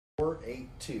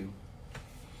482.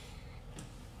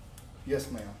 Yes,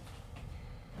 ma'am.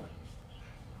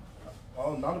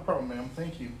 Oh, not a problem, ma'am.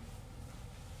 Thank you.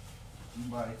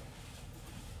 Bye.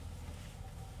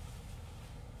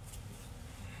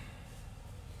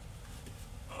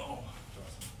 Oh.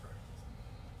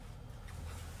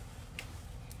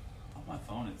 On my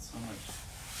phone, it's so much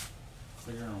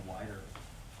clearer and wider.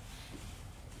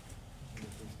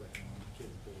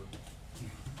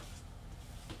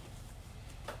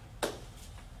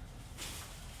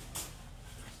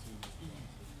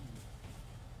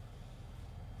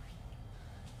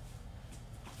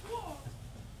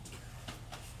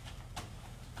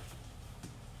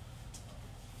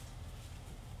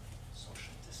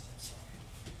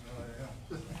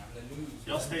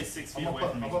 Y'all stay 6 feet away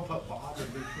from me. I'm going to put Bob in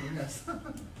between us.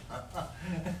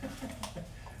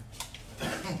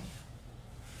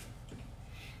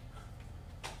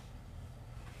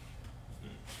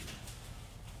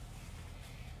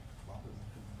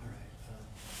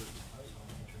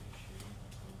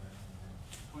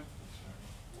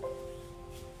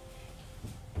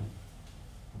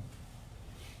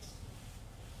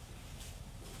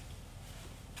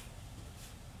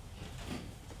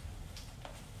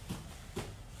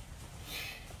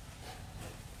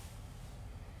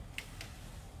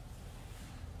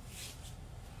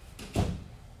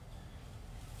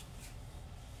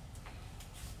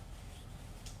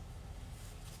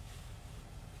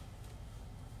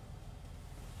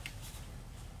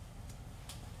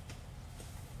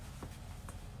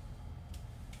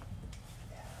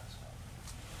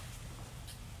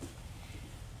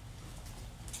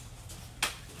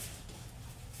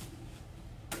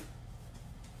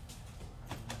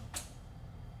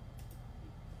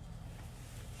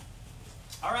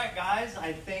 All right, guys,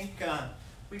 I think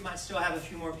we might still have a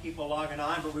few more people logging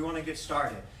on, but we want to get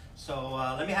started. So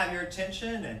let me have your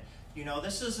attention. And, you know,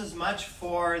 this is as much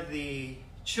for the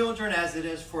children as it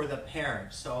is for the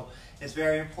parents. So it's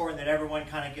very important that everyone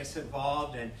kind of gets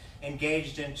involved and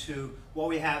engaged into what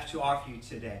we have to offer you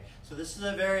today. So this is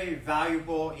a very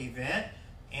valuable event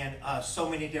in so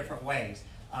many different ways.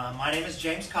 My name is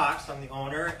James Cox. I'm the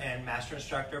owner and master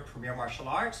instructor of Premier Martial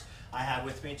Arts. I have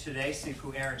with me today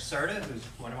Sifu Aaron Serta, who's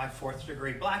one of my 4th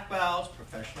degree black belts,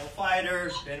 professional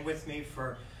fighters, been with me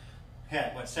for,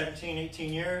 heck, what, 17,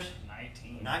 18 years?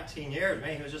 19 years,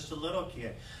 man, he was just a little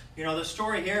kid. You know, the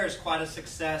story here is quite a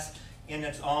success in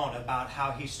its own about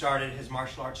how he started his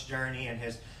martial arts journey, and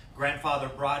his grandfather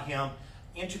brought him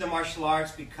into the martial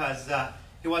arts because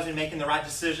he wasn't making the right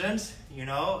decisions, you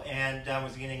know, and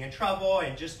was getting in trouble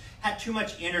and just had too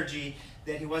much energy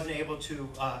that he wasn't able to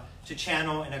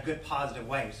channel in a good, positive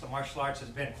way. So martial arts has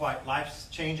been quite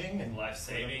life-changing and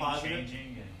life-saving,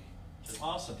 changing, and just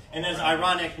awesome. And it's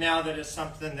ironic now that it's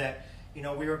something that, you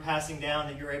know, we were passing down,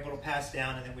 that you're able to pass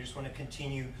down, and then we just want to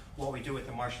continue what we do with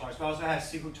the martial arts. We also have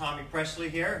Sifu Tommy Presley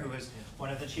here, who is one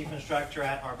of the chief instructor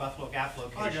at our Buffalo Gap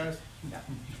location. Hi, guys. Yeah.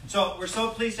 So we're so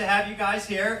pleased to have you guys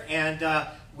here, and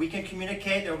we can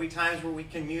communicate. There will be times where we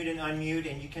can mute and unmute,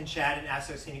 and you can chat and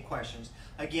ask us any questions.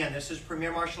 Again, this is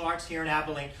Premier Martial Arts here in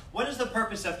Abilene. What is the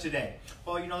purpose of today?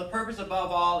 Well, you know, the purpose above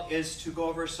all is to go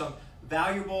over some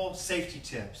valuable safety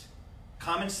tips.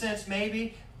 Common sense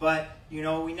maybe, but you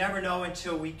know, we never know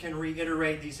until we can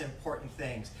reiterate these important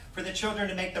things. For the children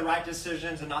to make the right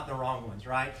decisions and not the wrong ones,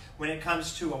 right? When it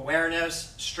comes to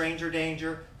awareness, stranger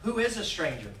danger, who is a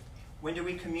stranger? When do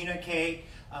we communicate?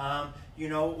 You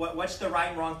know, what's the right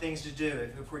and wrong things to do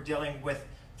if we're dealing with,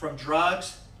 from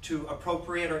drugs to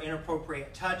appropriate or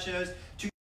inappropriate touches, to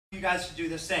you guys to do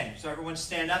the same. So everyone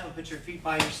stand up and put your feet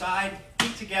by your side,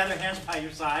 feet together, hands by your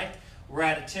side. We're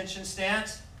at attention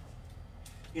stance.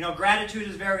 You know, gratitude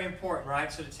is very important,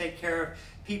 right? So to take care of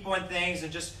people and things,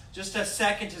 and just a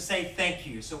second to say thank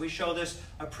you. So we show this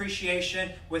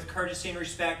appreciation with courtesy and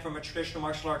respect from a traditional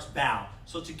martial arts bow.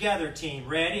 So together, team,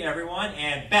 ready, everyone,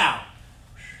 and bow.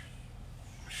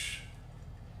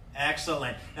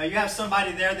 Excellent. Now you have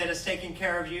somebody there that is taking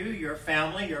care of you, your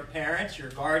family, your parents, your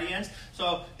guardians.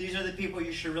 So these are the people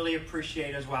you should really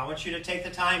appreciate as well. I want you to take the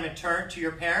time and turn to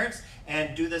your parents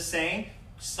and do the same.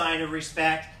 Sign of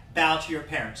respect. Bow to your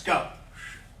parents. Go.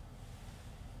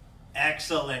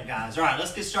 Excellent, guys. All right,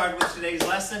 let's get started with today's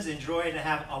lessons. Enjoy it and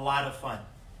have a lot of fun.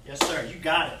 Yes, sir. You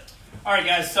got it. All right,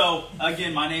 guys. So,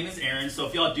 again, my name is Aaron. So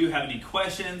if y'all do have any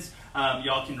questions,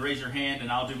 y'all can raise your hand, and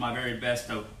I'll do my very best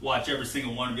to watch every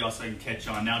single one of y'all so I can catch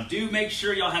on. Now, do make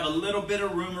sure y'all have a little bit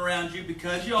of room around you,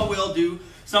 because y'all will do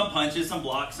some punches, some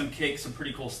blocks, some kicks, some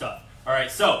pretty cool stuff. All right,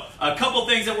 so a couple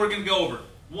things that we're going to go over.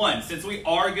 One, since we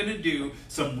are going to do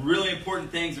some really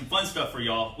important things and fun stuff for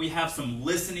y'all, we have some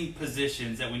listening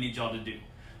positions that we need y'all to do.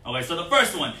 Okay, so the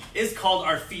first one is called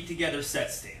our feet together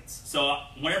set stance. So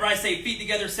whenever I say feet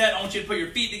together set, I want you to put your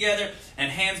feet together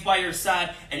and hands by your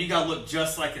side, and you gotta look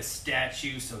just like a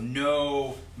statue, so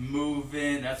no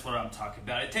moving. That's what I'm talking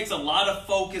about. It takes a lot of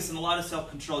focus and a lot of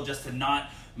self-control just to not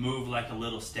move like a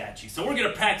little statue. So we're gonna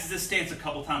practice this stance a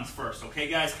couple times first, okay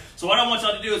guys? So what I want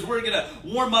y'all to do is we're gonna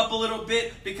warm up a little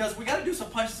bit because we gotta do some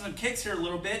punches and kicks here a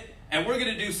little bit, and we're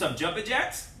gonna do some jumping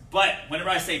jacks. But whenever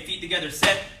I say feet together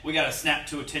set, we got to snap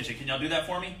to attention. Can y'all do that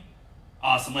for me?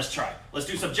 Awesome, let's try. Let's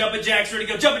do some jumping jacks. Ready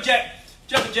to go? Jumping jack,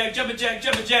 jumping jack, jumping jack,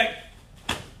 jumping jack.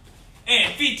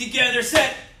 And feet together,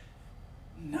 set.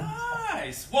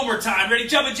 Nice. One more time. Ready?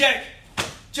 Jumping jack,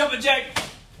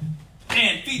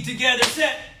 and feet together,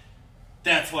 set.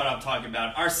 That's what I'm talking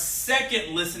about. Our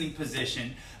second listening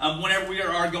position, whenever we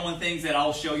are going things that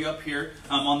I'll show you up here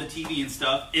on the TV and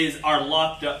stuff, is our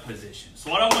locked up position.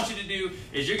 So what I want you to do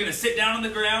is you're going to sit down on the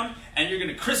ground and you're going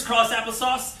to crisscross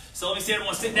applesauce. So let me see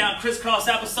everyone sit down, crisscross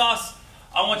applesauce.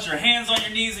 I want your hands on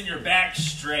your knees and your back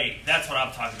straight. That's what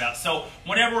I'm talking about. So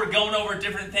whenever we're going over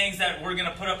different things that we're going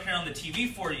to put up here on the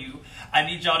TV for you, I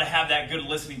need y'all to have that good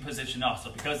listening position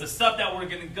also, because the stuff that we're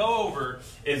going to go over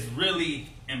is really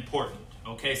important.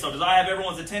 Okay, so does I have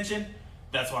everyone's attention?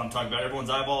 That's what I'm talking about,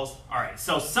 everyone's eyeballs. All right,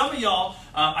 so some of y'all,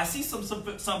 I see some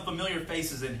familiar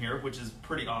faces in here, which is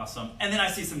pretty awesome. And then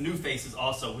I see some new faces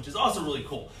also, which is also really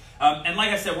cool. And like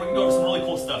I said, we're going to go over some really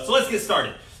cool stuff. So let's get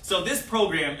started. So this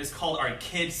program is called our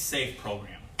Kids Safe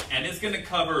program. And it's going to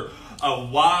cover a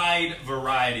wide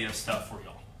variety of stuff for y'all.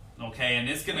 Okay, and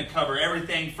it's going to cover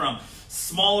everything from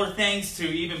smaller things to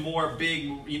even more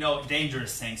big,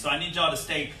 dangerous things. So I need y'all to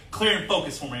stay clear and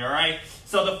focused for me, all right?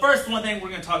 So the first one thing we're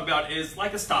going to talk about is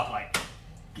like a stoplight.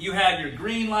 You have your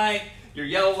green light, your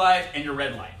yellow light, and your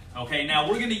red light. Okay, now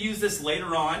we're going to use this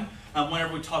later on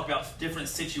whenever we talk about different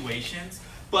situations.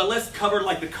 But let's cover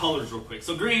like the colors real quick.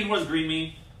 So green, what does green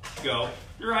mean? Go.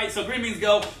 You're right. So green means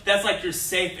go. That's like your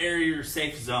safe area, your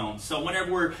safe zone. So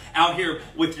whenever we're out here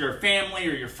with your family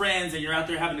or your friends and you're out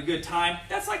there having a good time,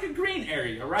 that's like a green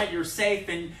area, right? You're safe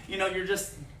and you're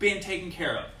just being taken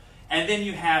care of. And then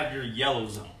you have your yellow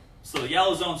zone. So the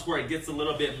yellow zone is where it gets a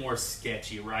little bit more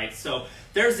sketchy, right? So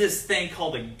there's this thing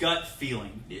called a gut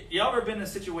feeling. Y'all ever been in a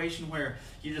situation where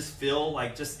you just feel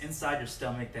like just inside your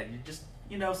stomach that you just,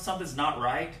 something's not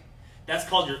right? That's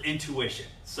called your intuition.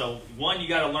 So one, you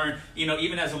got to learn,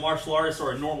 even as a martial artist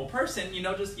or a normal person, you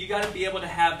got to be able to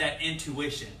have that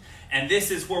intuition. And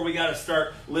this is where we got to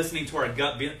start listening to our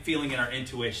gut feeling and our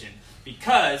intuition,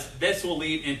 because this will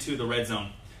lead into the red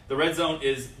zone. The red zone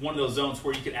is one of those zones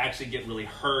where you could actually get really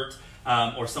hurt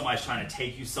or somebody's trying to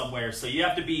take you somewhere. So you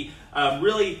have to be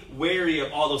really wary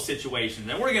of all those situations.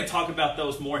 And we're going to talk about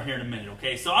those more here in a minute,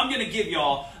 okay? So I'm going to give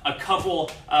y'all a couple,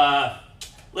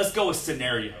 let's go with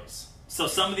scenarios. So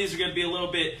some of these are going to be a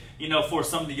little bit, for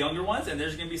some of the younger ones, and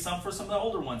there's going to be some for some of the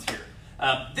older ones here.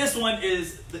 This one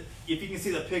is, if you can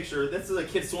see the picture, this is a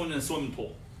kid swimming in a swimming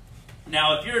pool.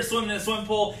 Now, if you're swimming in a swimming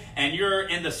pool and you're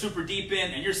in the super deep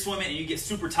end and you're swimming and you get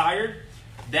super tired,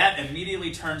 that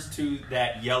immediately turns to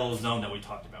that yellow zone that we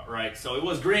talked about, right? So it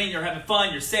was green, you're having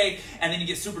fun, you're safe, and then you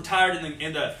get super tired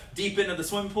in the deep end of the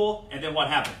swimming pool, and then what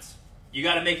happens? You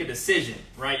got to make a decision,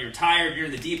 right? You're tired, you're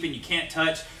in the deep end, you can't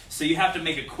touch. So you have to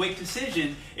make a quick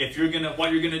decision if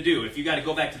what you're gonna do. If you got to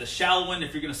go back to the shallow end,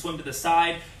 if you're gonna swim to the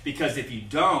side, because if you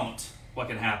don't, what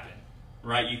can happen,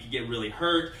 right? You can get really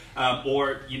hurt,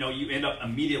 or you end up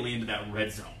immediately into that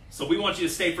red zone. So we want you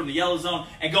to stay from the yellow zone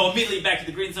and go immediately back to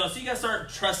the green zone. So you got to start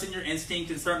trusting your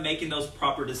instinct and start making those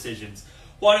proper decisions.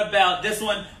 What about this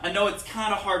one? I know it's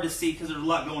kind of hard to see because there's a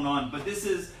lot going on, but this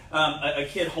is a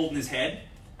kid holding his head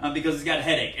because he's got a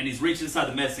headache and he's reaching inside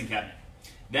the medicine cabinet.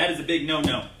 That is a big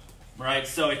no-no. Right?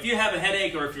 So if you have a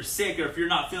headache or if you're sick or if you're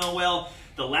not feeling well,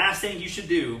 the last thing you should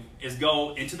do is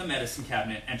go into the medicine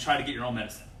cabinet and try to get your own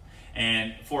medicine.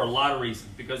 And for a lot of reasons,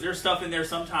 because there's stuff in there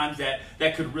sometimes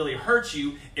that could really hurt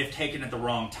you if taken at the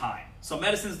wrong time. So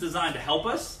medicine is designed to help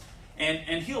us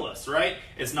and heal us, right?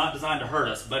 It's not designed to hurt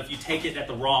us. But if you take it at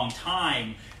the wrong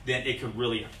time, then it could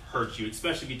really hurt you,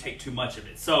 especially if you take too much of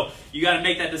it. So you got to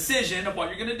make that decision of what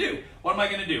you're going to do. What am I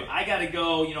going to do? I got to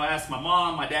go, ask my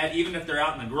mom, my dad, even if they're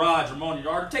out in the garage or mowing the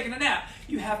yard or taking a nap,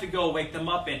 you have to go wake them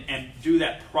up and do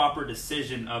that proper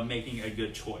decision of making a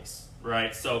good choice,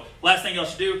 right? So last thing y'all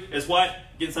should do is what?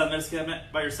 Get inside the medicine cabinet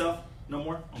by yourself? No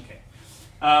more? Okay.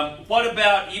 What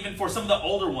about even for some of the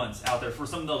older ones out there, for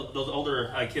some of those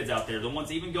older kids out there, the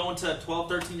ones even going to 12,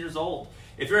 13 years old?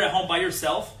 If you're at home by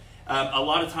yourself, a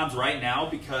lot of times right now,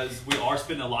 because we are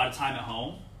spending a lot of time at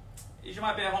home, you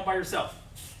might be at home by yourself.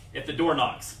 If the door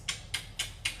knocks,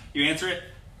 you answer it?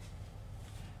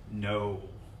 No.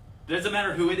 It doesn't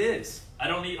matter who it is. I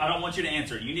don't want you to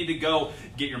answer it. You need to go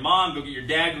get your mom, go get your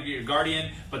dad, go get your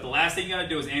guardian. But the last thing you gotta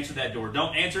do is answer that door.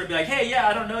 Don't answer it. Be like, hey, yeah,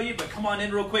 I don't know you, but come on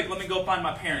in real quick. Let me go find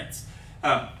my parents.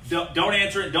 Don't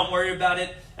answer it. Don't worry about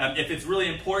it. If it's really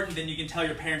important, then you can tell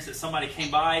your parents that somebody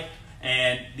came by,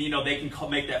 and they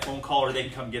can make that phone call, or they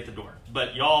can come get the door.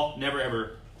 But y'all never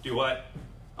ever do what?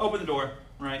 Open the door.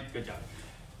 Right? Good job.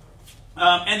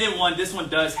 And then this one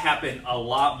does happen a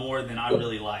lot more than I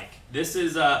really like. This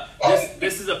is a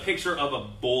picture of a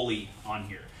bully on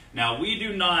here. Now we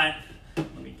do not.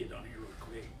 Let me get on here real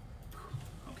quick.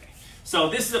 Okay. So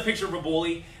this is a picture of a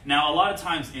bully. Now a lot of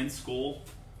times in school,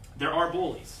 there are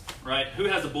bullies, right? Who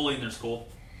has a bully in their school?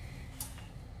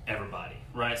 Everybody,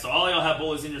 right? So all y'all have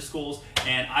bullies in your schools,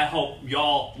 and I hope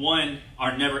y'all, one,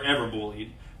 are never ever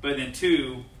bullied, but then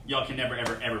two, y'all can never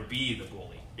ever be the bully.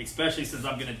 Especially since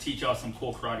I'm going to teach y'all some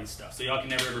cool karate stuff. So y'all can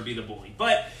never ever be the bully.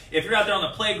 But if you're out there on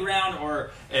the playground, or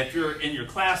if you're in your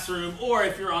classroom, or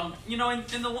if you're on, in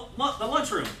the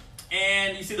lunchroom,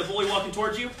 and you see the bully walking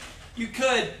towards you, you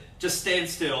could just stand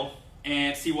still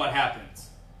and see what happens.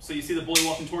 So you see the bully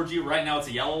walking towards you. Right now it's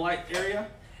a yellow light area.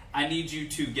 I need you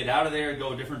to get out of there and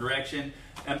go a different direction.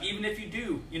 Even if you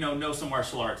do, know some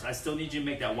martial arts, I still need you to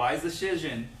make that wise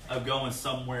decision of going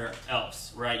somewhere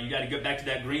else, right? You got to get back to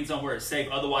that green zone where it's safe.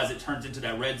 Otherwise, it turns into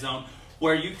that red zone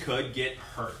where you could get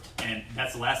hurt. And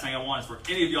that's the last thing I want is for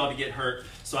any of y'all to get hurt.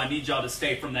 So I need y'all to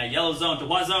stay from that yellow zone to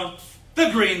what zone? The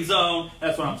green zone.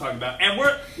 That's what I'm talking about. And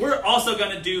we're also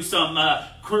going to do some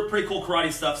pretty cool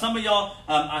karate stuff. Some of y'all,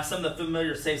 some of the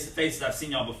familiar faces, I've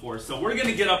seen y'all before. So we're going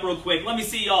to get up real quick. Let me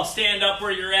see y'all stand up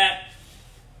where you're at.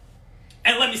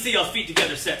 And let me see y'all's feet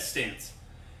together, set stance.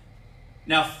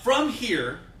 Now from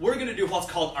here, we're going to do what's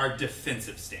called our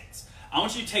defensive stance. I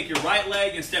want you to take your right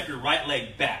leg and step your right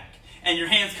leg back. And your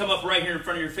hands come up right here in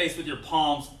front of your face with your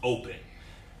palms open.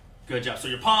 Good job. So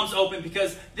your palms open,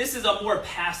 because this is a more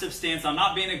passive stance. I'm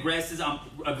not being aggressive.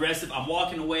 I'm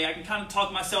walking away. I can kind of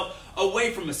talk myself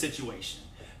away from a situation.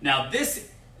 Now this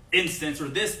instance, or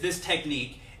this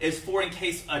technique, is for in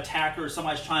case an attacker or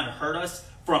somebody's trying to hurt us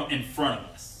from in front of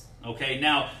us. Okay,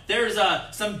 now there's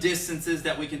some distances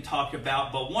that we can talk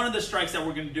about, but one of the strikes that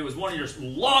we're going to do is one of your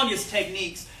longest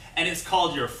techniques, and it's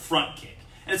called your front kick.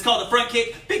 And it's called the front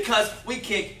kick because we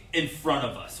kick in front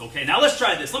of us. Okay, now let's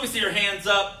try this. Let me see your hands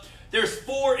up. There's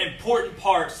 4 important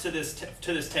parts to this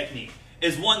technique.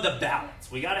 Is one, the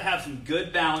balance. We got to have some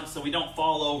good balance so we don't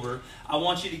fall over. I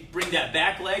want you to bring that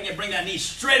back leg and bring that knee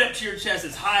straight up to your chest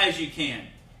as high as you can.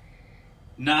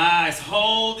 Nice.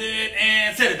 Hold it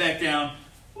and set it back down.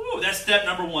 Ooh, that's step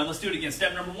number 1. Let's do it again.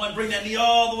 Step number 1, bring that knee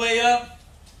all the way up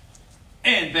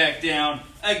and back down.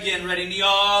 Again, ready, knee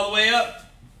all the way up.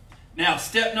 Now,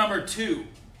 step number 2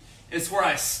 is where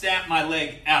I snap my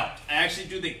leg out. I actually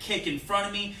do the kick in front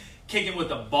of me, kicking with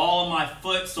the ball of my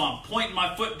foot. So I'm pointing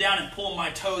my foot down and pulling my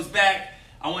toes back.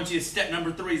 I want you to, step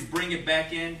number 3 is bring it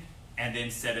back in and then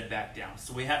set it back down.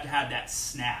 So we have to have that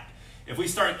snap. If we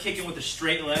start kicking with a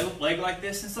straight leg like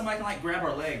this, and somebody can grab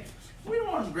our leg, we don't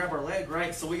want them to grab our leg,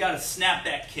 right? So we got to snap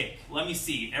that kick. Let me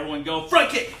see. Everyone go.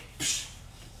 Front kick.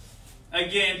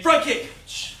 Again, front kick.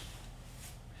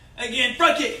 Again,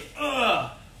 front kick.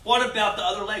 What about the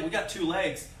other leg? We got 2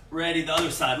 legs. Ready, the other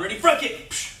side. Ready, front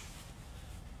kick.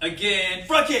 Again,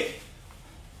 front kick.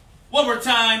 One more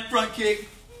time, front kick.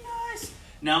 Nice.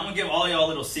 Now I'm going to give all y'all a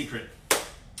little secret.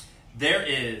 There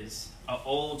is an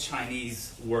old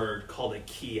Chinese word called a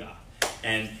kia.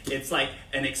 And it's like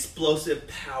an explosive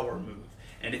power move.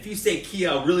 And if you say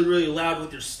kia really, really loud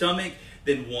with your stomach,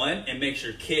 then 1, it makes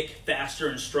your kick faster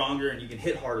and stronger and you can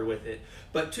hit harder with it.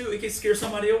 But 2, it can scare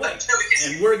somebody away.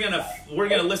 And we're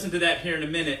gonna listen to that here in a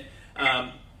minute.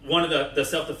 One of the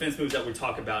self-defense moves that we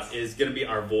talk about is gonna be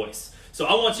our voice. So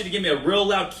I want you to give me a real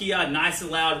loud kia, nice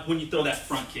and loud, when you throw that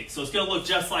front kick. So it's gonna look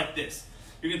just like this.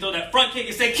 You're gonna throw that front kick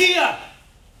and say, kia!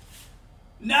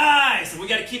 Nice! And we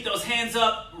got to keep those hands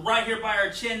up right here by our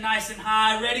chin, nice and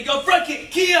high. Ready, go, front kick,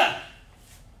 kia!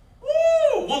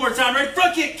 Woo! One more time, ready,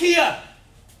 front kick, kia!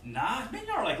 Nah, man,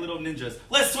 y'all are like little ninjas.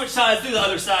 Let's switch sides, do the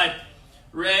other side.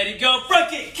 Ready, go,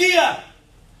 front kick, kia!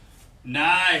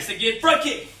 Nice, again, front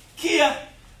kick, kia!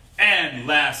 And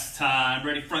last time,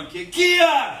 ready, front kick,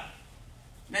 kia!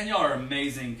 Man, y'all are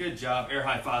amazing. Good job. Air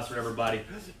high fives for everybody.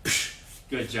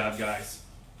 Good job, guys.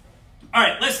 All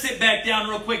right, let's sit back down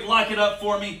real quick. Lock it up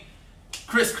for me.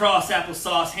 Crisscross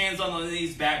applesauce, hands on the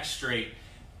knees, back straight.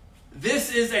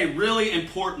 This is a really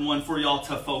important one for y'all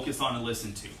to focus on and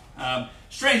listen to.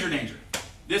 Stranger danger.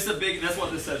 This is a big, that's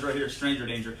what this says right here, stranger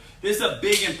danger. This is a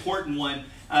big important one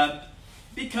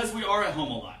because we are at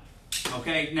home a lot.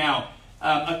 Okay, now,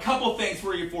 a couple things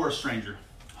for you for a stranger.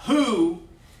 Who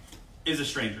is a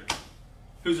stranger?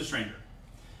 Who's a stranger?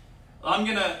 I'm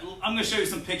gonna show you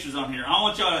some pictures on here. I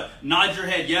want y'all to nod your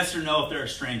head yes or no if they're a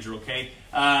stranger, okay?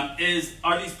 Are these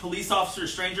police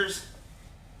officers strangers?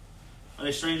 Are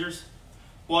they strangers?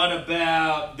 What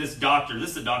about this doctor?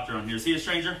 This is a doctor on here. Is he a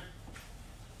stranger?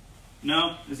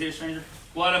 No? Is he a stranger?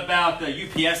 What about the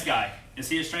UPS guy? Is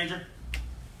he a stranger?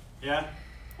 Yeah?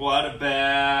 What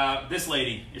about this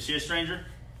lady? Is she a stranger?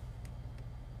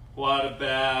 What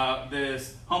about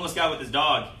this homeless guy with his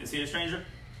dog? Is he a stranger?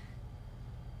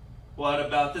 What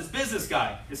about this business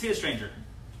guy? Is he a stranger?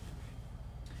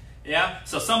 Yeah?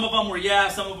 So some of them were yeah,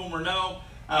 some of them were no.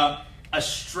 A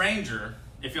stranger,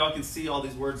 if y'all can see all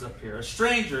these words up here, a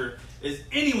stranger is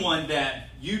anyone that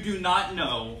you do not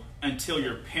know until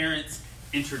your parents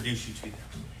introduce you to them.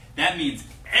 That means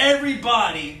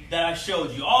everybody that I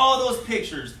showed you, all those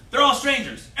pictures, they're all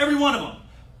strangers. Every one of them.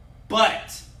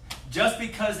 But just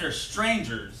because they're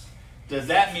strangers, does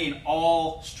that mean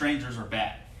all strangers are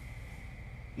bad?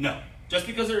 No. Just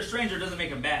because they're a stranger doesn't make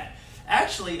them bad.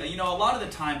 Actually, you know, a lot of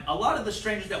the time, a lot of the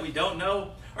strangers that we don't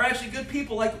know are actually good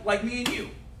people like me and you,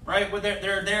 right? Where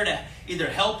they're there to either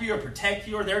help you or protect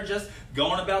you, or they're just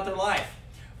going about their life.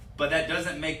 But that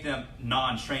doesn't make them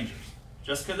non-strangers.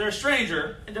 Just because they're a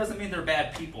stranger, it doesn't mean they're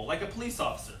bad people. Like a police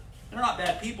officer. They're not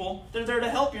bad people. They're there to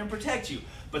help you and protect you.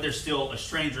 But they're still a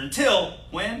stranger until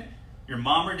when your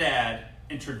mom or dad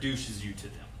introduces you to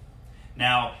them.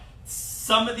 Now,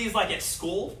 some of these, like at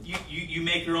school, you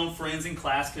make your own friends in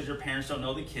class because your parents don't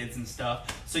know the kids and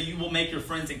stuff. So you will make your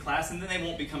friends in class, and then they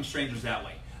won't become strangers that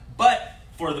way. But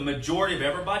for the majority of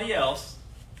everybody else,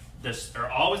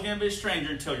 they're always going to be a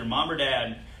stranger until your mom or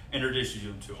dad introduces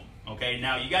you to them. Okay,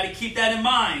 now you got to keep that in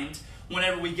mind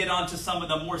whenever we get on to some of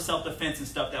the more self-defense and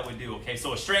stuff that we do. Okay,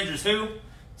 so a stranger's who?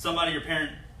 Somebody your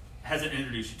parent hasn't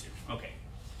introduced you to. Okay.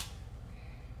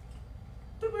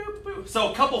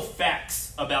 So a couple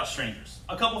facts about strangers.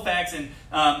 A couple facts, and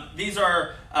these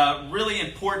are really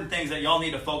important things that y'all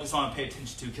need to focus on and pay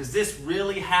attention to, because this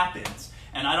really happens,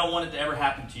 and I don't want it to ever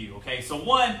happen to you, okay? So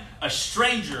one, a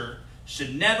stranger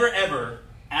should never, ever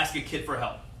ask a kid for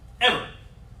help. Ever.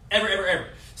 Ever, ever, ever.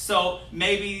 So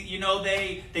maybe, you know,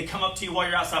 they come up to you while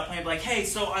you're outside playing, like, hey,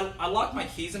 so I locked my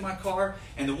keys in my car,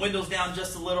 and the window's down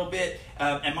just a little bit,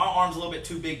 and my arm's a little bit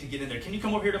too big to get in there. Can you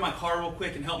come over here to my car real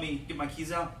quick and help me get my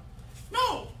keys out?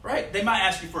 No, right? They might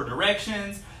ask you for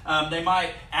directions. They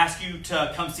might ask you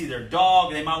to come see their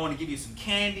dog. They might want to give you some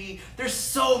candy. There's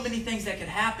so many things that could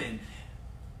happen.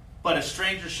 But a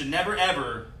stranger should never,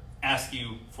 ever ask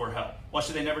you for help. What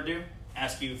should they never do?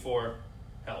 Ask you for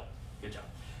help. Good job.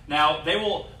 Now, they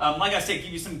will, like I said,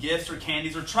 give you some gifts or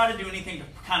candies or try to do anything to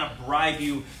kind of bribe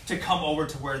you to come over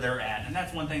to where they're at. And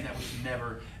that's one thing that we should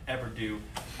never, ever do.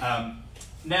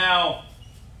 Now,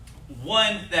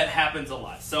 one that happens a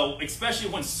lot. So, especially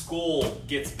when school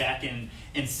gets back in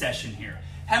session here.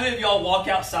 How many of y'all walk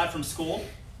outside from school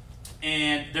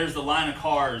and there's the line of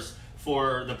cars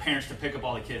for the parents to pick up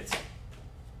all the kids?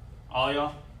 All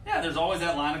y'all? Yeah, there's always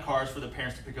that line of cars for the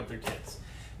parents to pick up their kids.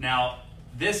 Now,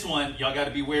 this one, y'all got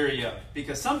to be wary of,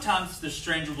 because sometimes the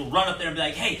strangers will run up there and be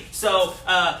like, hey, so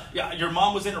your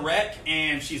mom was in a wreck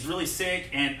and she's really sick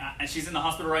and she's in the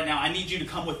hospital right now. I need you to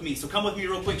come with me. So come with me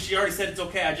real quick. She already said it's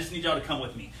okay. I just need y'all to come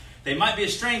with me. They might be a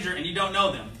stranger and you don't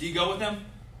know them. Do you go with them?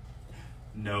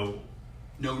 No.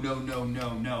 No, no, no,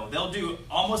 no, no. They'll do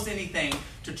almost anything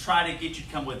to try to get you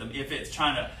to come with them. If it's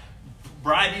trying to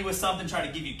bribe you with something, try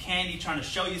to give you candy, trying to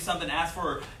show you something, ask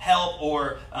for help,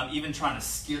 or even trying to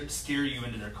steer you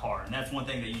into their car. And that's one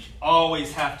thing that you should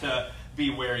always have to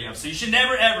be wary of. So you should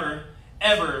never, ever,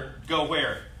 ever go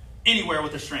where? Anywhere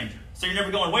with a stranger. So you're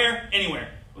never going where? Anywhere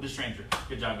with a stranger.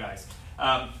 Good job, guys.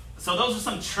 So those are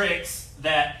some tricks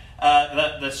that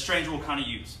the stranger will kind of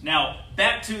use. Now,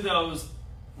 back to those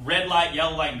red light,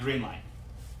 yellow light, and green light.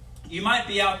 You might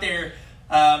be out there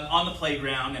on the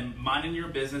playground and minding your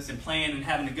business and playing and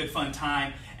having a good fun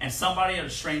time, and somebody, a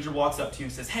stranger, walks up to you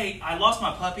and says, hey, I lost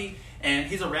my puppy and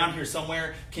he's around here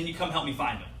somewhere. Can you come help me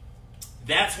find him?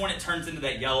 That's when it turns into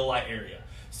that yellow light area.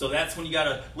 So that's when you got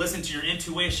to listen to your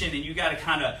intuition, and you got to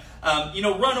kind of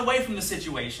run away from the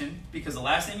situation, because the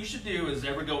last thing you should do is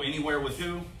ever go anywhere with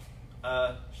who?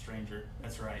 Stranger.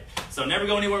 That's right. So never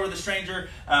go anywhere with a stranger.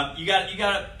 You got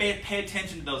to pay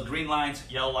attention to those green lights,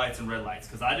 yellow lights, and red lights,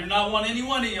 because I do not want any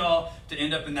one of y'all to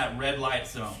end up in that red light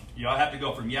zone. Y'all have to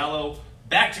go from yellow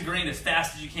back to green as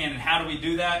fast as you can. And how do we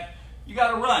do that? You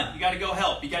got to run. You got to go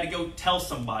help. You got to go tell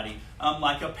somebody,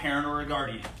 like a parent or a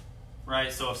guardian,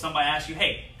 right? So if somebody asks you,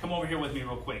 hey, come over here with me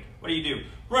real quick, what do?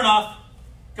 Run off.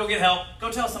 Go get help.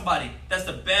 Go tell somebody. That's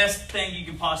the best thing you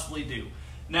can possibly do.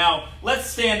 Now, let's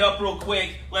stand up real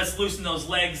quick. Let's loosen those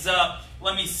legs up.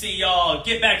 Let me see y'all.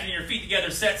 Get back in your feet together,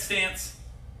 set stance.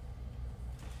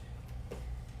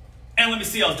 let me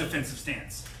see y'all's defensive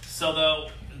stance. So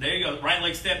there you go. Right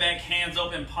leg step back, hands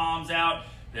open, palms out.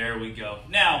 There we go.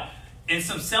 Now, in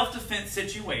some self-defense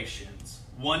situations,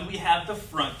 one, we have the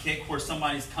front kick where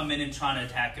somebody's coming and trying to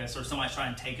attack us or somebody's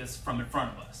trying to take us from in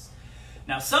front of us.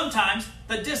 Now, sometimes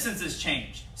the distance has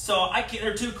changed. So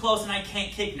they're too close and I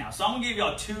can't kick now. So I'm going to give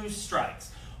y'all 2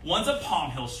 strikes. One's a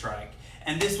palm heel strike,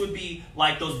 and this would be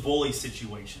like those bully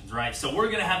situations, right? So we're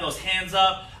going to have those hands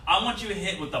up. I want you to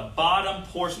hit with the bottom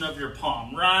portion of your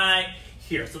palm right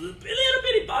here. So the little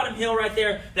bitty bottom heel right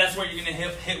there, that's where you're going to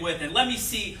hit with. And let me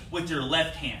see with your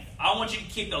left hand. I want you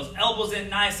to keep those elbows in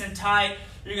nice and tight.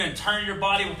 You're going to turn your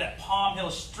body with that palm heel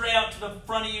straight out to the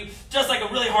front of you, just like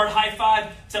a really hard high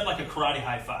five, except like a karate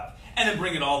high five. And then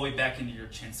bring it all the way back into your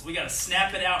chin. So we got to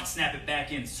snap it out and snap it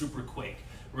back in super quick.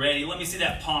 Ready? Let me see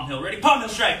that palm heel. Ready? Palm heel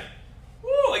strike.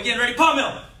 Woo! Again, ready? Palm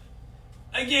heel.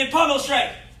 Again, palm heel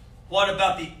strike. What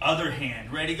about the other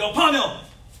hand? Ready? Go palm heel.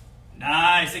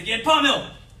 Nice. Again, palm heel.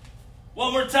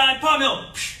 One more time, palm heel.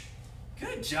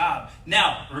 Good job.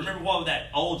 Now, remember what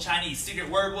that old Chinese secret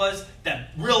word was?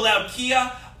 That real loud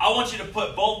kia? I want you to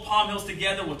put both palm heels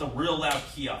together with a real loud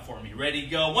kia for me. Ready?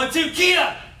 Go. 1, 2,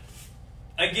 kia.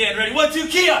 Again, ready? 1, 2,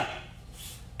 kia.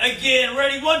 Again,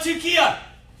 ready? 1, 2, kia.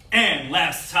 And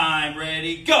last time,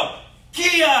 ready? Go.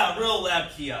 Kia. Real loud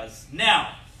kias.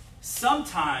 Now,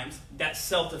 sometimes that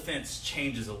self-defense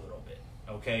changes a little bit,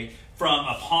 okay? From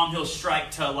a palm heel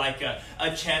strike to like a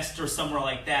chest or somewhere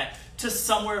like that to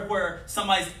somewhere where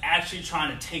somebody's actually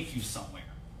trying to take you somewhere.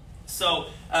 So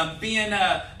being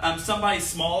somebody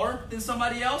smaller than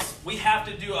somebody else, we have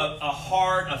to do a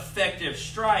hard, effective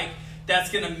strike that's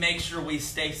going to make sure we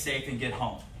stay safe and get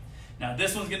home. Now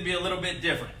this one's going to be a little bit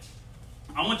different.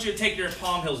 I want you to take your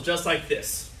palm heels just like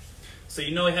this. So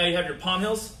you know how you have your palm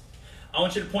heels? I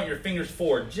want you to point your fingers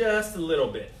forward just a little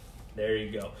bit. There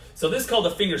you go. So this is called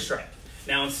a finger strike.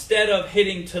 Now instead of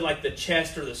hitting to like the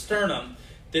chest or the sternum,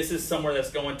 this is somewhere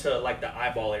that's going to like the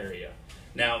eyeball area.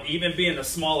 Now even being a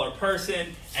smaller person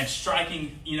and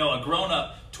striking, a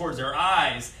grown-up towards their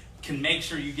eyes can make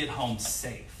sure you get home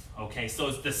safe. Okay, so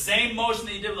it's the same motion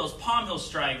that you did with those palm heel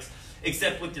strikes,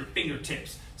 except with your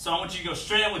fingertips. So I want you to go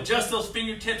straight up with just those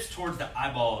fingertips towards the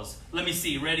eyeballs. Let me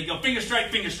see. Ready? Go. Finger strike,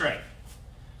 finger strike.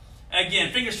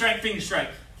 Again, finger strike, finger strike.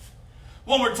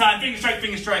 One more time. Finger strike,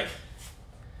 finger strike.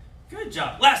 Good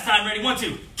job. Last time. Ready? 1,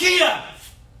 2. Kia.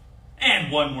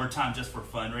 And one more time just for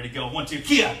fun. Ready? Go. 1, 2.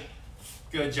 Kia.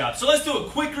 Good job. So let's do a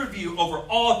quick review over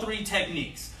all 3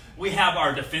 techniques. We have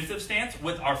our defensive stance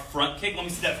with our front kick. Let me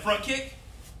see that front kick.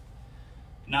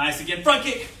 Nice. Again, front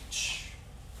kick.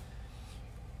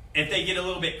 If they get a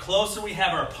little bit closer, we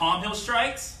have our palm heel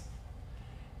strikes.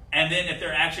 And then if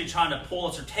they're actually trying to pull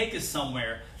us or take us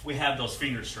somewhere, we have those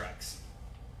finger strikes.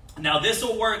 Now this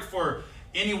will work for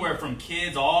anywhere from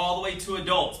kids all the way to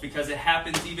adults, because it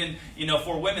happens even,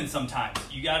 for women sometimes.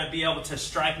 You got to be able to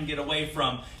strike and get away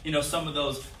from, some of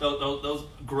those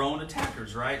grown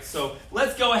attackers, right? So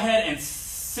let's go ahead and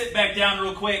sit back down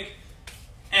real quick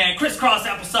and crisscross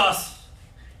applesauce.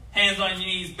 Hands on your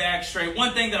knees, back straight.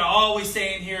 One thing that I always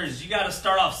say in here is you got to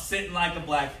start off sitting like a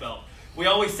black belt. We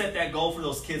always set that goal for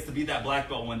those kids to be that black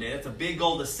belt one day. That's a big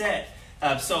goal to set.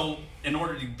 So in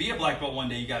order to be a black belt one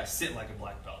day, you got to sit like a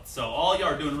black belt. So all y'all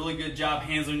are doing a really good job.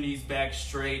 Hands on your knees, back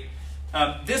straight.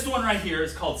 This one right here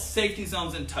is called safety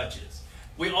zones and touches.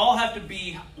 We all have to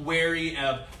be wary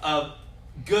of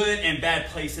good and bad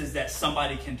places that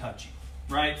somebody can touch you,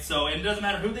 right? So and it doesn't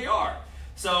matter who they are.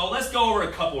 So let's go over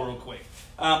a couple real quick.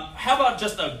 How about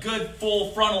just a good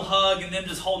full frontal hug and them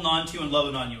just holding on to you and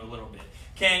loving on you a little bit?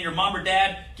 Can your mom or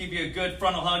dad give you a good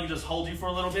frontal hug and just hold you for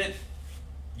a little bit?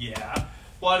 Yeah.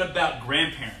 What about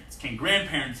grandparents? Can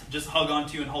grandparents just hug on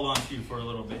to you and hold on to you for a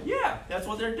little bit? Yeah, that's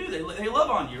what they do. They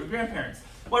love on you, grandparents.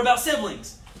 What about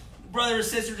siblings? Brother or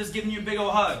sister just giving you a big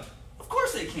old hug? Of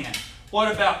course they can.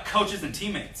 What about coaches and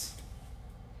teammates?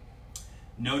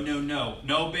 No.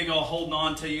 No big old holding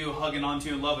on to you, hugging on to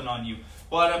you, and loving on you.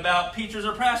 What about preachers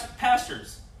or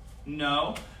pastors?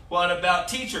 No. What about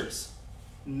teachers?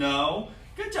 No.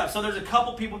 Good job. So there's a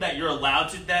couple people that you're allowed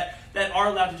to, that are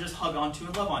allowed to just hug on to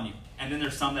and love on you. And then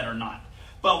there's some that are not.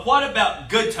 But what about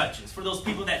good touches? For those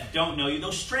people that don't know you,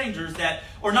 those strangers that,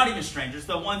 or not even strangers,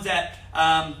 the ones that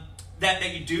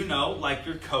that you do know, like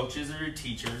your coaches or your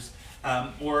teachers,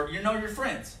 or your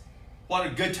friends. What are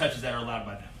good touches that are allowed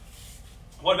by them?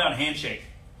 What about a handshake?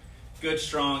 Good,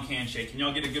 strong handshake. Can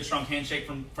y'all get a good, strong handshake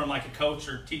from like a coach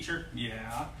or teacher?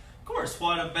 Yeah, of course.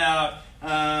 What about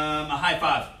a high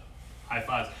five? High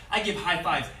fives. I give high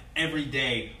fives every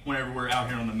day whenever we're out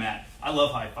here on the mat. I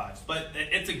love high fives, but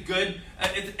it's a good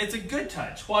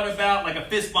touch. What about like a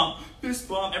fist bump? Fist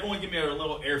bump. Everyone give me a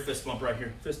little air fist bump right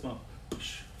here. Fist bump.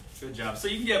 Good job. So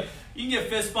you can give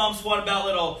fist bumps. What about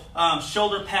little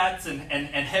shoulder pats and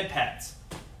head pats?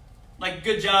 Like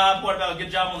good job. What about a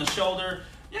good job on the shoulder?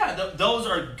 Yeah, those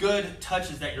are good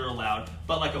touches that you're allowed.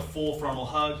 But like a full frontal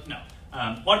hug, no.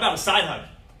 What about a side hug?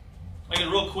 Like a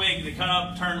real quick, they come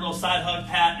up, turn a little side hug,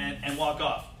 pat, and walk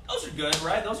off. Those are good,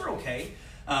 right? Those are okay.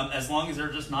 As long as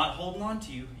they're just not holding on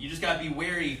to you. You just got to be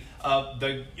wary of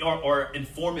or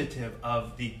informative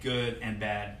of the good and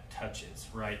bad touches,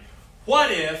 right?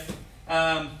 What if,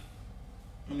 let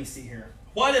me see here.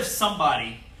 What if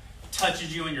somebody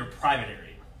touches you in your private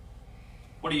area?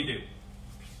 What do you do?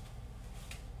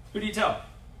 Who do you tell?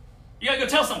 You got to go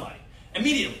tell somebody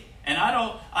immediately. And I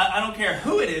don't care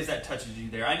who it is that touches you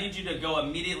there. I need you to go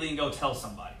immediately and go tell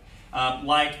somebody.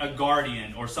 Like a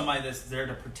guardian or somebody that's there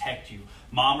to protect you.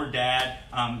 Mom or dad,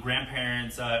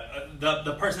 grandparents,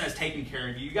 the person that's taking care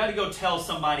of you. You got to go tell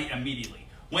somebody immediately.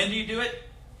 When do you do it?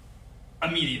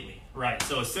 Immediately. Right,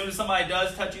 so as soon as somebody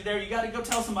does touch you there, you got to go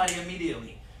tell somebody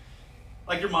immediately.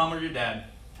 Like your mom or your dad.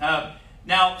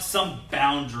 Now, some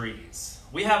boundaries.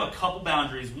 We have a couple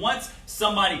boundaries. Once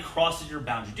somebody crosses your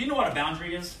boundary, do you know what a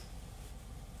boundary is?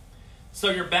 So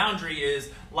your boundary is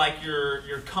like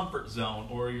your comfort zone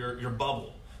or your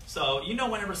bubble. So you know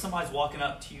whenever somebody's walking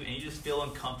up to you and you just feel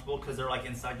uncomfortable because they're like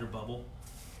inside your bubble?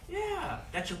 Yeah,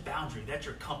 that's your boundary. That's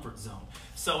your comfort zone.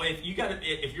 So if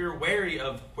you're wary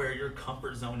of where your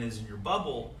comfort zone is in your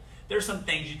bubble, there's some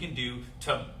things you can do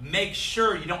to make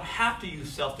sure you don't have to use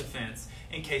self-defense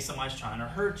in case somebody's trying to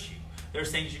hurt you.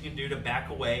 There's things you can do to back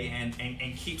away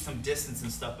and keep some distance and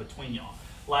stuff between y'all.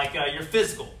 Like your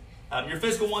physical. Your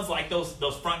physical ones like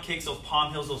those front kicks, those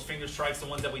palm hills, those finger strikes, the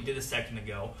ones that we did a second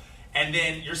ago. And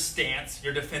then your stance,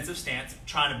 your defensive stance,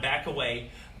 trying to back away.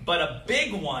 But a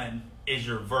big one is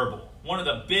your verbal. One of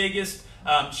the biggest,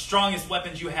 strongest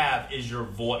weapons you have is your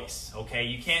voice, okay?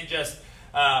 You can't just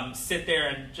sit there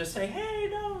and just say, hey,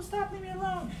 no, stop, leave me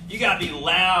alone. You got to be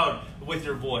loud with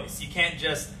your voice. You can't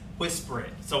just whisper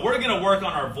it. So we're going to work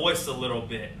on our voice a little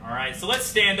bit, all right? So let's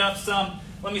stand up some.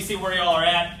 Let me see where y'all are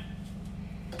at.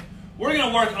 We're going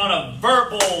to work on a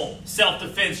verbal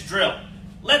self-defense drill.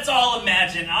 Let's all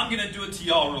imagine, I'm going to do it to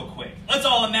y'all real quick. Let's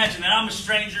all imagine that I'm a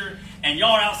stranger and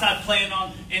y'all are outside playing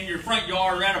in your front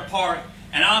yard or at a park,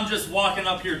 and I'm just walking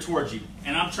up here towards you,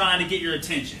 and I'm trying to get your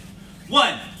attention.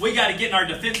 One, we got to get in our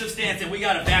defensive stance, and we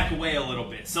got to back away a little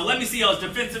bit. So let me see y'all's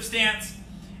defensive stance,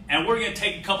 and we're going to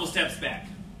take a couple steps back.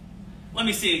 Let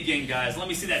me see it again, guys. Let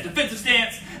me see that defensive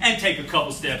stance, and take a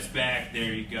couple steps back.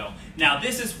 There you go. Now,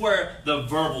 this is where the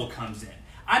verbal comes in.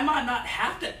 I might not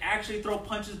have to actually throw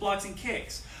punches, blocks, and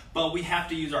kicks, but we have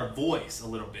to use our voice a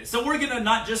little bit. So we're going to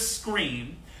not just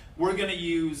scream, we're going to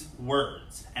use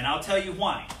words. And I'll tell you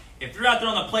why. If you're out there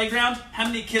on the playground, how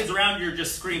many kids around you are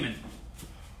just screaming?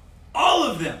 All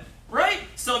of them, right?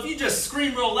 So if you just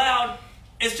scream real loud,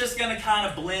 it's just going to kind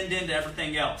of blend into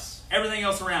everything else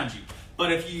around you.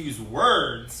 But if you use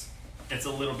words, it's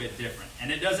a little bit different.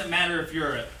 And it doesn't matter if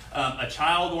you're a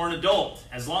child or an adult.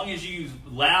 As long as you use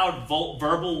loud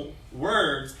verbal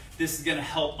words, this is going to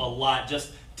help a lot.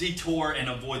 Just detour and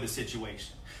avoid the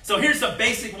situation. So here's the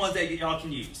basic ones that y'all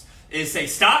can use. Is say,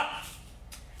 stop,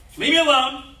 leave me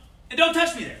alone, and don't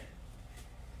touch me there.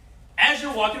 As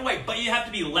you're walking away, but you have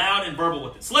to be loud and verbal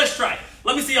with it. So let's try it.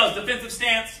 Let me see y'all's defensive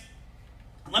stance.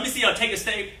 Let me see y'all take a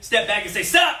step back and say,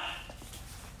 stop.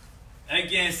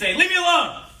 Again, say, leave me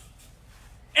alone.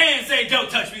 And say, don't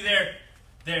touch me there.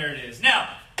 There it is. Now,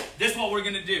 this is what we're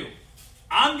going to do.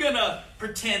 I'm going to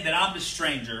pretend that I'm the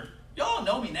stranger. Y'all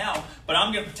know me now, but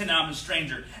I'm going to pretend that I'm a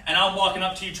stranger. And I'm walking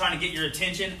up to you trying to get your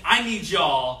attention. I need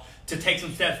y'all to take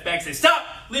some steps back. Say, stop,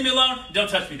 leave me alone, don't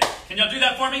touch me there. Can y'all do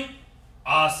that for me?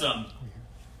 Awesome.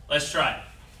 Let's try it.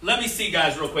 Let me see,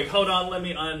 guys, real quick. Hold on, let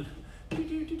me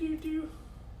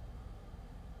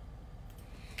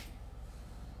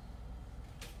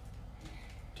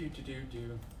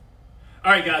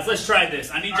All right, guys, let's try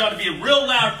this. I need y'all to be real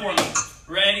loud for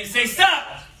me. Ready? Say,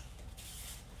 stop.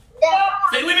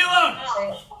 Say, leave me alone.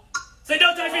 Say,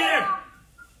 don't touch me there.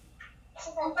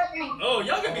 Oh,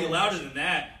 y'all gotta be louder than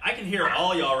that. I can hear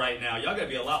all y'all right now. Y'all gotta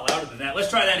be a lot louder than that.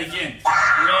 Let's try that again.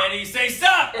 Ready? Say,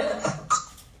 stop.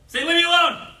 Say, leave me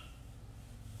alone.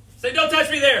 Say, don't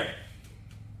touch me there.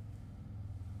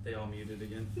 They all muted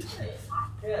again.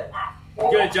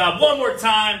 Good job. One more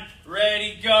time.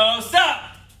 Ready, go,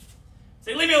 stop.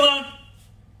 Say, leave me alone.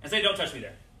 And say, don't touch me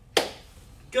there.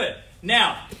 Good.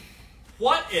 Now,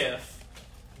 what if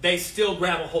they still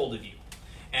grab a hold of you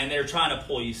and they're trying to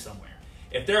pull you somewhere?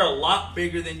 if they're a lot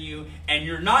bigger than you and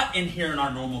you're not in here in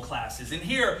our normal classes. In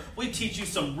here, we teach you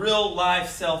some real life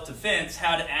self-defense,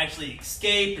 how to actually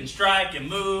escape and strike and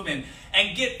move and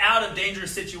get out of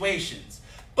dangerous situations.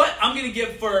 But I'm going to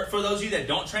give, for those of you that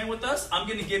don't train with us, I'm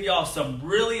going to give y'all some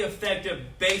really effective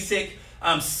basic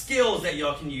skills that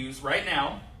y'all can use right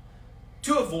now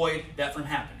to avoid that from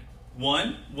happening.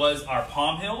 One was our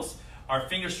palm hills, our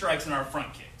finger strikes, and our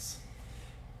front kicks.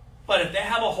 But if they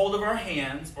have a hold of our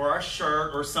hands or our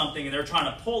shirt or something and they're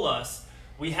trying to pull us,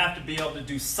 we have to be able to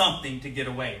do something to get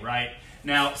away, right?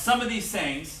 Now, some of these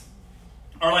things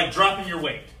are like dropping your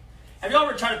weight. Have you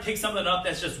ever tried to pick something up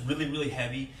that's just really, really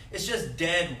heavy? It's just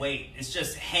dead weight. It's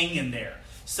just hanging there.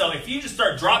 So if you just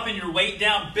start dropping your weight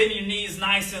down, bending your knees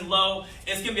nice and low,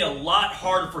 it's going to be a lot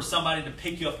harder for somebody to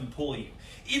pick you up and pull you.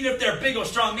 Even if they're a big old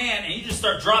strong man and you just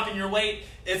start dropping your weight,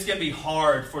 it's going to be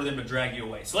hard for them to drag you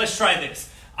away. So let's try this.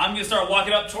 I'm going to start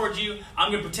walking up towards you.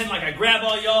 I'm going to pretend like I grab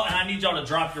all y'all, and I need y'all to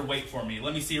drop your weight for me.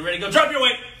 Let me see. You ready? Go. Drop your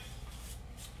weight.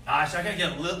 Gosh, I got to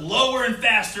get a little lower and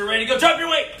faster. Ready? Go. Drop your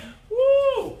weight.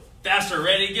 Woo! Faster.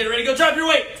 Ready? Get ready. Go. Drop your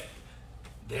weight.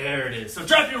 There it is. So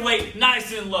drop your weight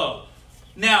nice and low.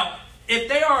 Now, if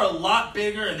they are a lot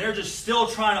bigger and they're just still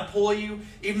trying to pull you,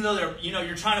 even though they're,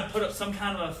 you're trying to put up some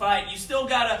kind of a fight, you still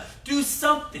got to do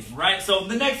something, right? So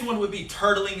the next one would be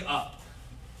turtling up.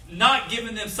 Not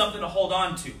giving them something to hold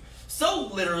on to. So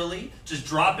literally, just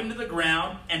drop into the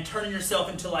ground and turn yourself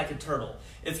into like a turtle.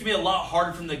 It's going to be a lot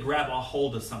harder for them to grab a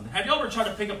hold of something. Have you ever tried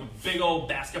to pick up a big old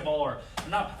basketball or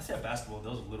not? I say a basketball,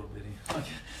 those are little bitty.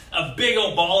 A big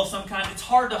old ball of some kind. It's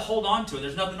hard to hold on to it.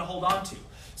 There's nothing to hold on to.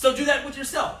 So do that with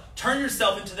yourself. Turn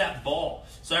yourself into that ball.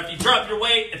 So after you drop your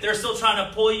weight, if they're still trying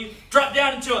to pull you, drop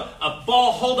down into a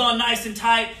ball, hold on nice and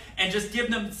tight, and just give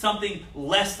them something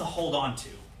less to hold on to.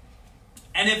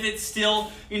 And if it's still,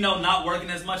 not working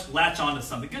as much, latch onto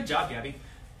something. Good job, Gabby.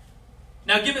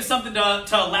 Now give it something to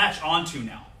latch onto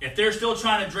now. If they're still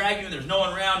trying to drag you and there's no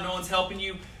one around, no one's helping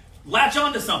you, latch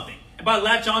onto something. And by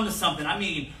latch onto something, I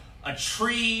mean a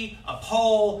tree, a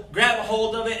pole, grab a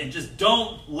hold of it and just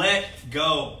don't let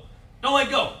go. Don't let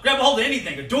go. Grab a hold of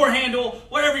anything, a door handle,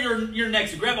 whatever you're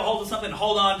next to. Grab a hold of something,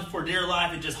 hold on for dear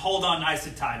life, and just hold on nice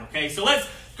and tight, okay? So let's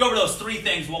go over those three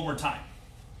things one more time.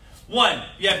 One,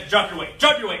 you have to drop your weight.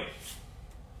 Drop your weight.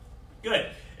 Good.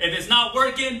 If it's not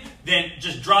working, then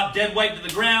just drop dead weight to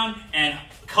the ground and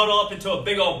cuddle up into a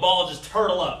big old ball. Just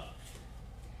turtle up.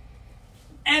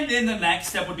 And then the next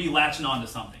step would be latching onto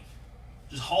something.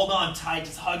 Just hold on tight.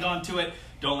 Just hug onto it.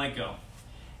 Don't let go.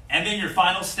 And then your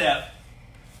final step,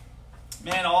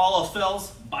 man, all else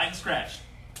fails, bite and scratch.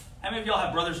 How many of y'all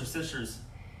have brothers or sisters?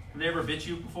 Have they ever bit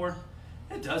you before?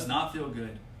 It does not feel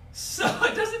good. So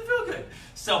it doesn't feel good.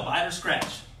 So bite or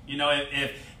scratch.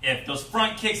 If those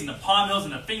front kicks and the palm hills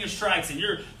and the finger strikes and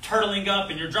you're turtling up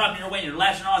and you're dropping your weight and you're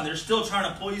latching on, they're still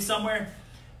trying to pull you somewhere,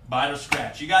 bite or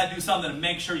scratch. You got to do something to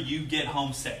make sure you get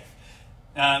home safe.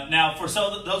 Now, for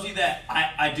those of you that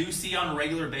I do see on a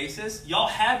regular basis, y'all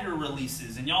have your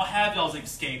releases and y'all have y'all's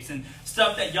escapes and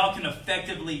stuff that y'all can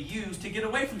effectively use to get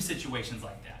away from situations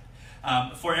like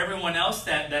that. For everyone else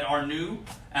that are new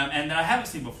and that I haven't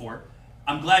seen before,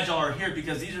 I'm glad y'all are here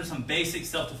because these are some basic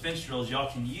self-defense drills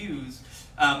y'all can use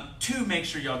to make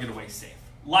sure y'all get away safe.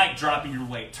 Like dropping your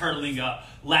weight, turtling up,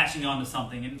 latching onto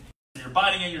something, and you're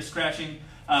biting and you're scratching.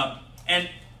 And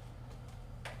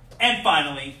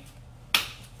finally,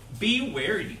 be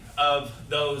wary of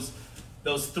those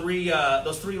three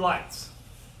lights.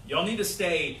 Y'all need to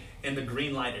stay in the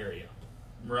green light area,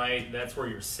 right? That's where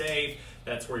you're safe.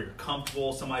 That's where you're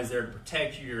comfortable. Somebody's there to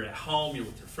protect you. You're at home. You're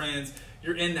with your friends.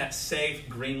 You're in that safe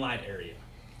green light area.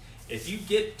 If you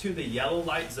get to the yellow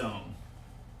light zone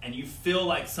and you feel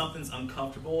like something's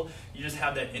uncomfortable, you just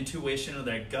have that intuition or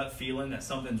that gut feeling that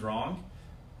something's wrong,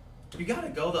 you got to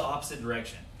go the opposite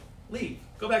direction. Leave.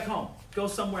 Go back home. Go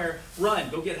somewhere. Run.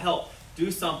 Go get help.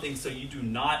 Do something so you do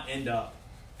not end up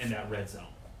in that red zone.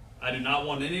 I do not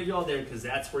want any of y'all there because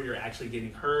that's where you're actually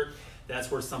getting hurt. That's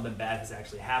where something bad has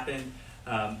actually happened.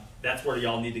 That's where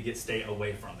y'all need to stay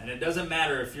away from. And it doesn't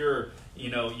matter if you're, you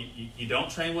don't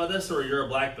train with us or you're a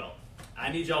black belt.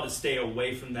 I need y'all to stay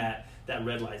away from that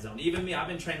red light zone. Even me, I've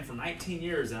been training for 19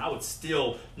 years, and I would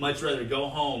still much rather go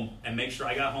home and make sure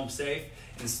I got home safe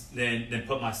than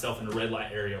put myself in a red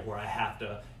light area where I have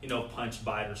to, punch,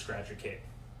 bite, or scratch or kick.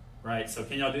 Right? So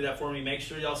can y'all do that for me? Make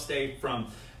sure y'all stay from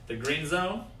the green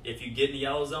zone. If you get in the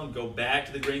yellow zone, go back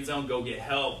to the green zone, go get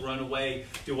help, run away,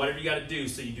 do whatever you got to do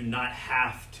so you do not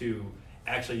have to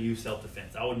actually use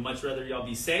self-defense. I would much rather y'all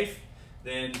be safe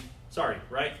than sorry,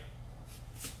 right?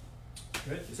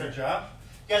 Good. Good job.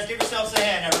 You guys give yourselves a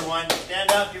hand, everyone.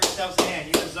 Stand up, give yourselves a hand.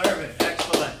 You deserve it.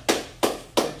 Excellent.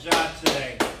 Good job today.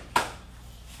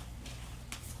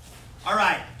 All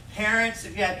right, parents,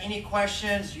 if you have any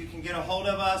questions, you can get a hold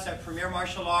of us at Premier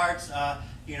Martial Arts.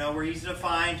 You know, we're easy to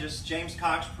find, just James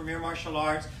Cox, Premier Martial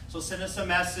Arts. So send us a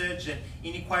message, and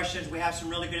any questions, we have some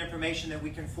really good information that we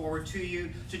can forward to you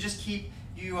to just keep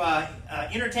you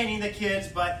entertaining the kids,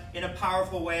 but in a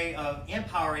powerful way of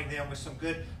empowering them with some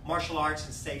good martial arts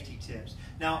and safety tips.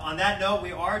 Now, on that note,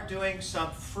 we are doing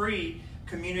some free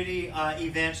community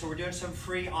events, so we're doing some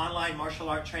free online martial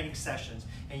art training sessions.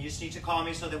 And you just need to call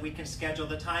me so that we can schedule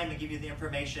the time and give you the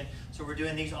information. So we're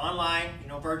doing these online, you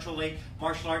know, virtually,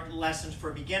 martial art lessons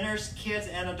for beginners, kids,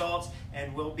 and adults,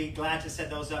 and we'll be glad to set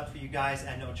those up for you guys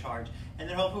at no charge. And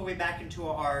then hopefully we'll be back into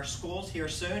our schools here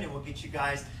soon, and we'll get you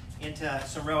guys into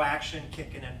some real action,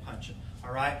 kicking and punching.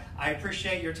 All right? I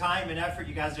appreciate your time and effort.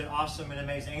 You guys did awesome and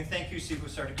amazing. And thank you, Sifu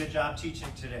Sir. Good job teaching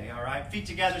today. All right? Feet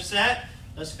together, set.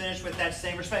 Let's finish with that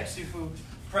same respect. Sifu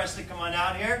Presley, come on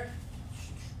out here.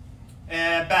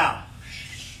 And bow.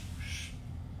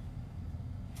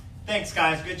 Thanks,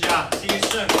 guys. Good job. See you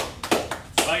soon.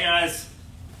 Bye, guys.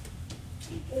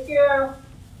 Thank you.